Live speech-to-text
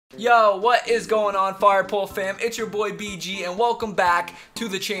Yo, what is going on, Fire Pole fam? It's your boy BG and welcome back to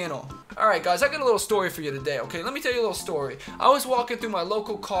the channel. Alright guys, I got a little story for you today, okay? Let me tell you a little story. I was walking through my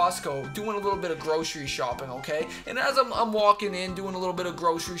local Costco doing a little bit of grocery shopping, okay? And as I'm walking in doing a little bit of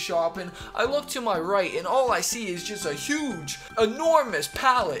grocery shopping, I look to my right and all I see is just a huge, enormous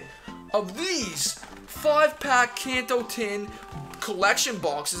pallet of these 5-pack KANTO tin collection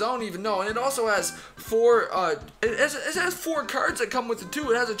boxes. I don't even know. And it also has four it has 4 cards that come with it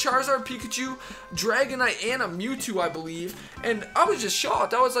too. It has a Charizard, Pikachu, Dragonite, and a Mewtwo, I believe. And I was just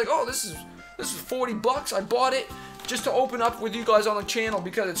shocked. I was like, oh, this is 40 bucks. I bought it just to open up with you guys on the channel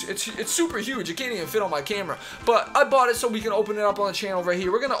because it's super huge. It can't even fit on my camera. But I bought it so we can open it up on the channel right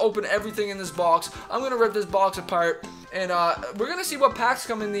here. We're gonna open everything in this box. I'm gonna rip this box apart. And we're going to see what packs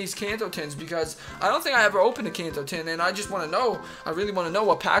come in these KANTO tins because I don't think I ever opened a KANTO tin and I just want to know, I really want to know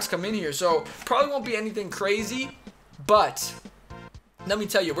what packs come in here. So probably won't be anything crazy, but let me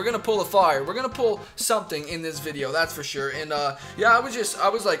tell you, we're going to pull a fire. We're going to pull something in this video, that's for sure. And yeah, I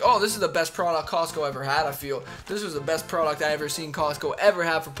was like, oh, this is the best product Costco ever had, I feel. This was the best product I ever seen Costco ever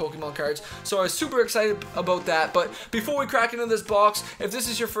have for Pokemon cards. So I was super excited about that. But before we crack into this box, if this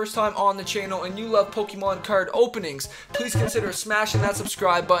is your first time on the channel and you love Pokemon card openings, please consider smashing that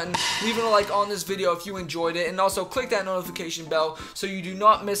subscribe button, leaving a like on this video if you enjoyed it, and also click that notification bell so you do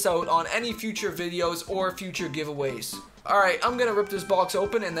not miss out on any future videos or future giveaways. Alright, I'm going to rip this box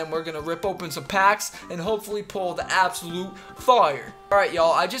open and then we're going to rip open some packs and hopefully pull the absolute fire. Alright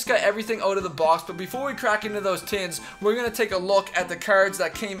y'all, I just got everything out of the box, but before we crack into those tins, we're going to take a look at the cards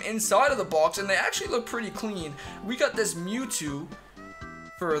that came inside of the box and they actually look pretty clean. We got this Mewtwo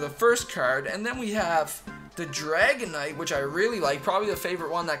for the first card, and then we have the Dragonite, which I really like, probably the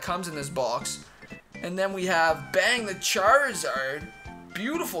favorite one that comes in this box. And then we have Bang the Charizard.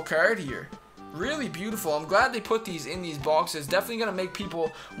 Beautiful card here. Really beautiful. I'm glad they put these in these boxes. Definitely going to make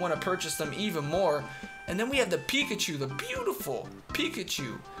people want to purchase them even more. And then we have the Pikachu, the beautiful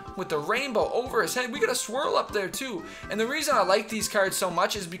Pikachu with the rainbow over his head. We got a swirl up there too. And the reason I like these cards so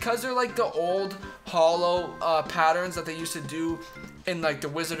much is because they're like the old hollow patterns that they used to do in like the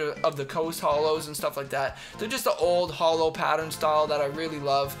Wizard of the Coast hollows and stuff like that. They're just the old hollow pattern style that I really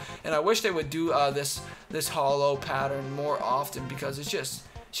love. And I wish they would do this hollow pattern more often because it's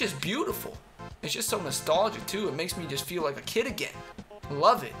just beautiful. It's just so nostalgic too. It makes me just feel like a kid again.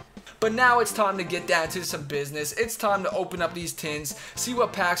 Love it. But now it's time to get down to some business. It's time to open up these tins, see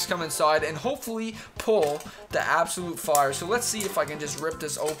what packs come inside, and hopefully pull the absolute fire. So let's see if I can just rip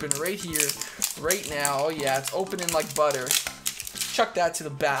this open right here, right now. Oh yeah, it's opening like butter. Chuck that to the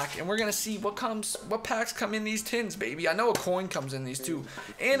back, and we're gonna see what packs come in these tins, baby. I know a coin comes in these too,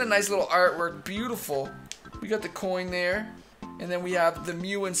 and a nice little artwork. Beautiful. We got the coin there, and then we have the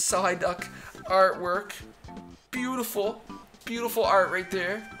Mew and Psyduck artwork. Beautiful, beautiful art right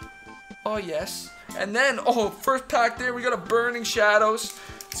there. Oh yes. And then, oh, first pack there, we got a Burning Shadows.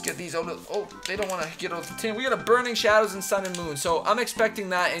 Let's get these out of, oh, they don't want to get out of the tin. We got a Burning Shadows and Sun and Moon. So I'm expecting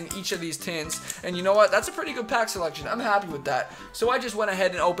that in each of these tins. And you know what? That's a pretty good pack selection. I'm happy with that. So I just went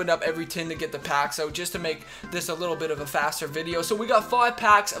ahead and opened up every tin to get the packs out just to make this a little bit of a faster video. So we got 5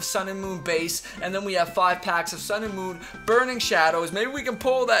 packs of Sun and Moon base. And then we have 5 packs of Sun and Moon Burning Shadows. Maybe we can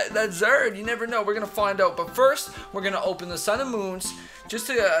pull that Zerd. You never know. We're going to find out. But first, we're going to open the Sun and Moons just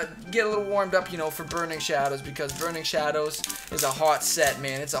to get a little warmed up, you know, for Burning Shadows, because Burning Shadows is a hot set,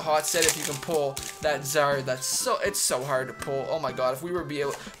 man. It's a hot set if you can pull that Zard. It's so hard to pull. Oh my god, if we were to be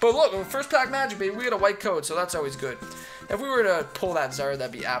able, but look, first pack magic, baby, we got a white code, so that's always good. If we were to pull that Zard,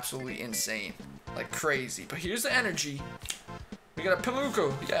 that'd be absolutely insane, like crazy. But here's the energy. We got a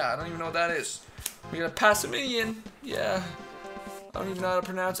Pimlico. Yeah, I don't even know what that is. We got a Passimian. Yeah, I don't even know how to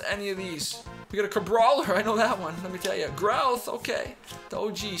pronounce any of these. We got a Cabrawler, I know that one, let me tell you. Growth, okay. The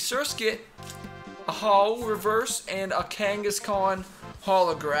OG Surskit, a Ho reverse, and a Kangaskhan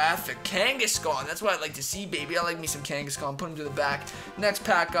holographic. Kangaskhan, that's what I like to see, baby. I like me some Kangaskhan. Put him to the back. Next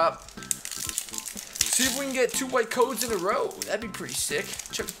pack up. See if we can get 2 white codes in a row. That'd be pretty sick.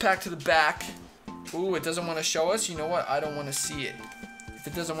 Check the pack to the back. Ooh, it doesn't want to show us. You know what? I don't want to see it. If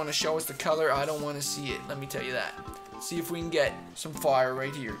it doesn't want to show us the color, I don't want to see it. Let me tell you that. See if we can get some fire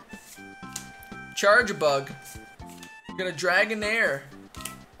right here. Charjabug. We got a Dragonair,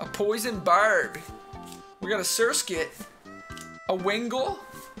 a Poison Barb. We got a Surskit, a Wingull,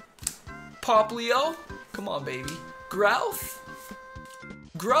 Poplio. Come on, baby. Growth,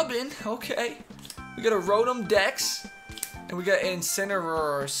 Grubbin. Okay. We got a Rotom Dex, and we got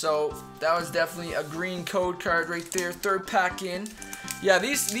Incineroar. So that was definitely a green code card right there. Third pack in. Yeah,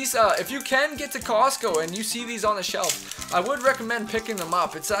 these if you can get to Costco and you see these on the shelf, I would recommend picking them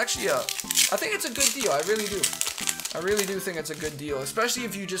up. It's actually I think it's a good deal. I really do. I really do think it's a good deal, especially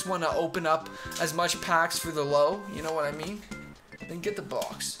if you just want to open up as much packs for the low, you know what I mean? Then get the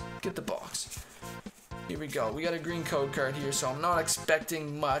box. Get the box. Here we go. We got a green code card here, so I'm not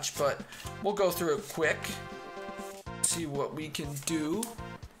expecting much, but we'll go through it quick. See what we can do.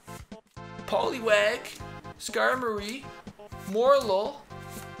 Poliwag, Skarmory, Morlul.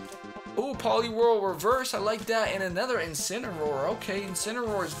 Ooh, Poliwhirl reverse. I like that. And another Incineroar. Okay,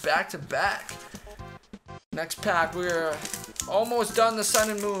 Incineroar is back to back. Next pack, we're almost done the Sun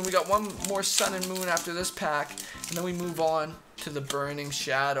and Moon. We got one more Sun and Moon after this pack, and then we move on to the Burning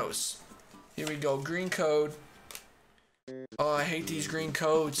Shadows. Here we go, green code. Oh, I hate these green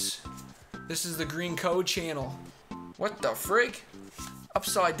codes. This is the green code channel. What the frig?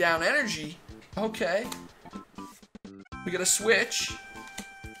 Upside down energy. Okay. We got a switch.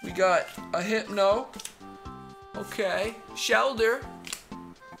 We got a Hypno. Okay. Shelder.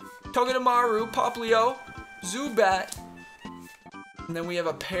 Togedemaru, Poplio, Zubat, and then we have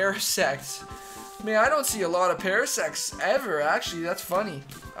a Parasect. Man, I don't see a lot of Parasects ever, actually. That's funny.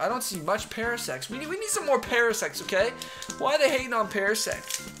 I don't see much Parasects. We need some more Parasects, okay? Why are they hating on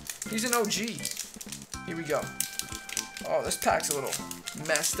Parasect? He's an OG. Here we go. Oh, this pack's a little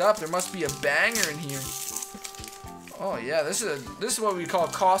messed up. There must be a banger in here. Oh yeah, this is what we call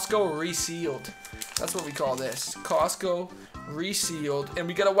Costco resealed. That's what we call this. Costco resealed, and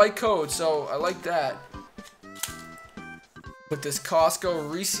we got a white code, so I like that. With this Costco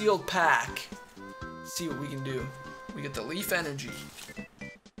resealed pack, let's see what we can do. We get the Leaf Energy.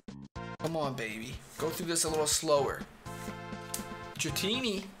 Come on, baby. Go through this a little slower.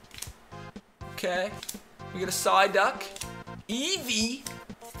 Dratini. Okay. We get a Psyduck. Eevee.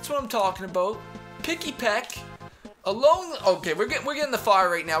 That's what I'm talking about. Picky Peck. Alone. Okay, we're getting the fire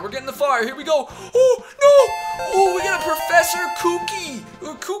right now. We're getting the fire. Here we go. Oh no! Oh, we got a Professor Kooky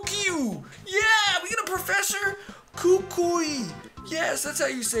or Kookiu. Yeah, we got a Professor Kukui. Yes, that's how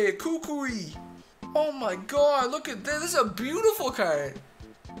you say it. Kukui. Oh my God! Look at this. This is a beautiful card.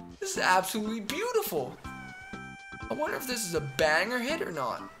 This is absolutely beautiful. I wonder if this is a banger hit or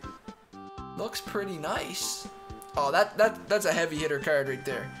not. Looks pretty nice. Oh, that's a heavy hitter card right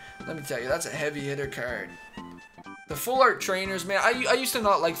there. Let me tell you, that's a heavy hitter card. The full art trainers, man, I used to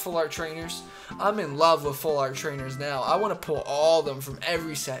not like full art trainers. I'm in love with full art trainers now. I want to pull all of them from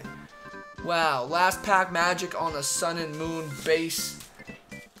every set. Wow, last pack magic on the Sun and Moon base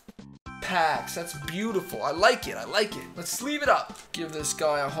packs. That's beautiful. I like it. I like it. Let's sleeve it up. Give this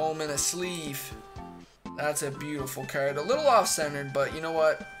guy a home and a sleeve. That's a beautiful card. A little off-centered, but you know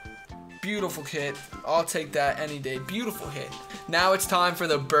what? Beautiful hit. I'll take that any day. Beautiful hit. Now it's time for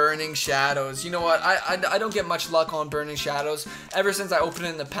the Burning Shadows. You know what? I don't get much luck on Burning Shadows. Ever since I opened it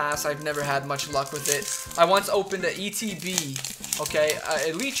in the past, I've never had much luck with it. I once opened a ETB, okay,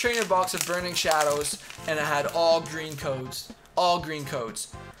 Elite Trainer box of Burning Shadows, and it had all green codes. All green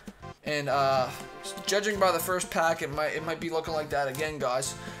codes. And judging by the first pack, it might be looking like that again,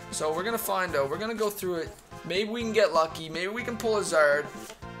 guys. So we're gonna find out. We're gonna go through it. Maybe we can get lucky. Maybe we can pull a Zard.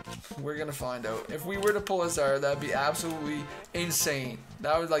 We're gonna find out. If we were to pull a Zard, that'd be absolutely insane.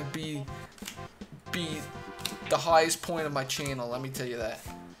 That would like be the highest point of my channel. Let me tell you that.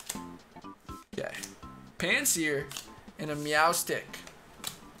 Okay, Pansear and a Meowstic.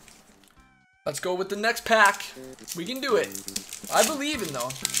 Let's go with the next pack. We can do it. I believe in though.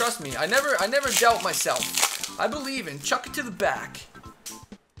 Trust me. I never doubt myself. I believe in. Chuck it to the back.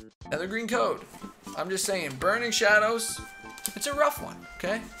 Another green code. I'm just saying, Burning Shadows. It's a rough one,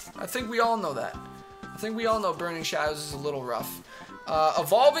 okay? I think we all know that. I think we all know Burning Shadows is a little rough.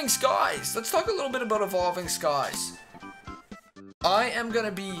 Evolving Skies. Let's talk a little bit about Evolving Skies. I am going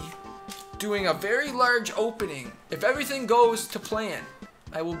to be doing a very large opening. If everything goes to plan,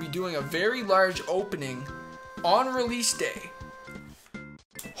 I will be doing a very large opening on release day.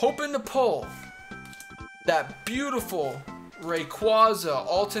 Hoping to pull that beautiful Rayquaza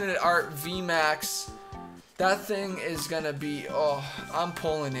alternate art VMAX. That thing is gonna be, oh, I'm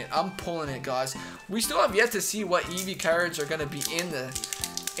pulling it. I'm pulling it, guys. We still have yet to see what Eevee cards are gonna be in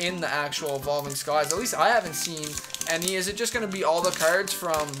the actual Evolving Skies. At least I haven't seen any. Is it just gonna be all the cards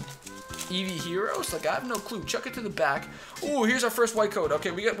from Eevee Heroes? Like, I have no clue. Chuck it to the back. Ooh, here's our first white code.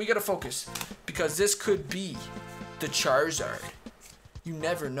 Okay, we gotta focus, because this could be the Charizard. You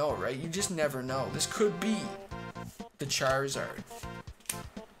never know, right? You just never know. This could be the Charizard.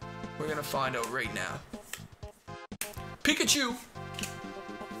 We're gonna find out right now. Pikachu.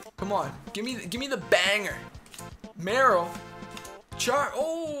 Come on, give me the banger. Meryl.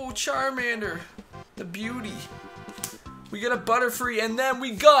 Charmander. The beauty. We got a Butterfree, and then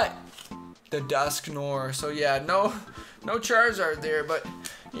we got the Dusknoir. So yeah, no Charizard there, but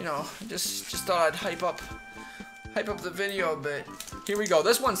you know, just thought I'd hype up hype up the video a bit. Here we go.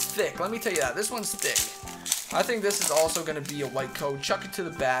 This one's thick. Let me tell you that. This one's thick. I think this is also going to be a white code. Chuck it to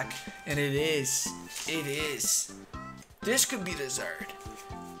the back. And it is. It is. This could be the Zard.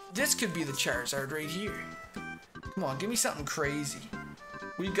 This could be the Charizard right here. Come on, give me something crazy.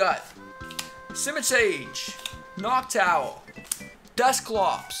 We got Simichage, Noctowl,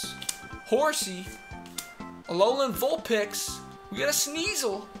 Dusclops, Horsey, Alolan Vulpix. We got a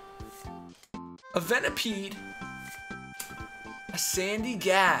Sneasel, a Venipede, a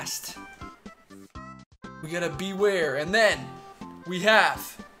Sandygast. We got a Beware, and then we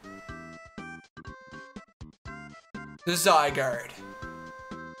have the Zygarde.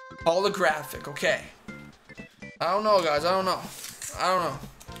 Holographic, okay. I don't know, guys. I don't know.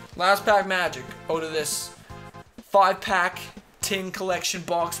 Last pack magic out of this 5-pack tin collection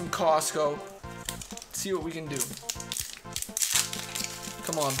box from Costco. Let's see what we can do.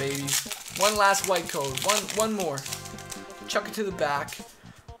 Come on, baby. One last white code. One more. Chuck it to the back.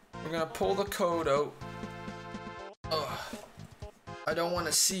 We're gonna pull the code out. Ugh. I don't want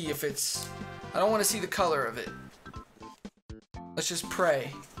to see if it's. I don't want to see the color of it. Let's just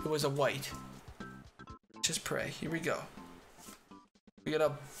pray it was a white. Just pray. Here we go. We got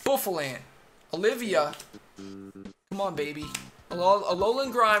a Buffalant, Olivia. Come on, baby. A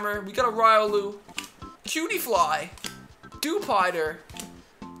Alolan Grimer. We got a Riolu, Cutiefly, Dewpider,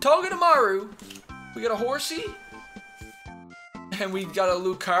 Togedemaru. We got a Horsey. And we got a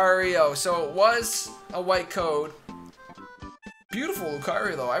Lucario. So it was a white code. Beautiful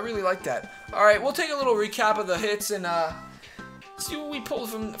Lucario, though. I really like that. Alright, we'll take a little recap of the hits and see what we pulled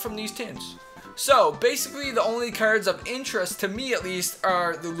from these tins. So, basically, the only cards of interest, to me at least,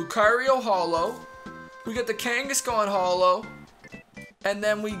 are the Lucario Holo. We got the Kangaskhan Holo. And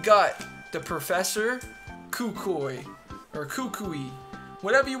then we got the Professor Kukui. Or Kukui.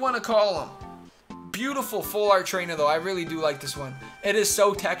 Whatever you want to call him. Beautiful full art trainer, though. I really do like this one. It is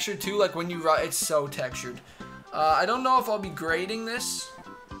so textured, too. Like, when you ride, it's so textured. I don't know if I'll be grading this.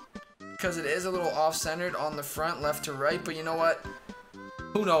 Because it is a little off-centered on the front, left to right. But you know what?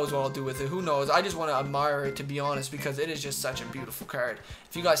 Who knows what I'll do with it? Who knows? I just want to admire it, to be honest, because it is just such a beautiful card.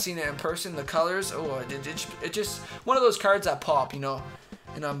 If you guys seen it in person, the colors, oh, it just one of those cards that pop, you know.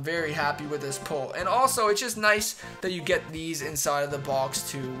 And I'm very happy with this pull. And also, it's just nice that you get these inside of the box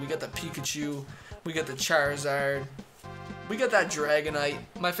too. We got the Pikachu, we got the Charizard, we got that Dragonite,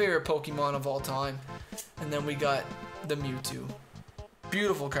 my favorite Pokemon of all time, and then we got the Mewtwo.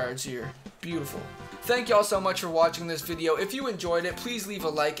 Beautiful cards here. Beautiful. Thank y'all so much for watching this video. If you enjoyed it, please leave a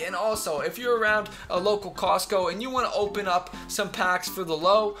like. And also, if you're around a local Costco and you want to open up some packs for the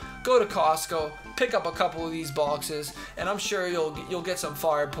low, go to Costco, pick up a couple of these boxes, and I'm sure you'll get some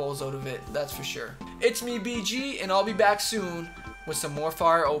fire pulls out of it. That's for sure. It's me, BG, and I'll be back soon with some more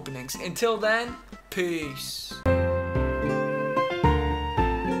fire openings. Until then, peace.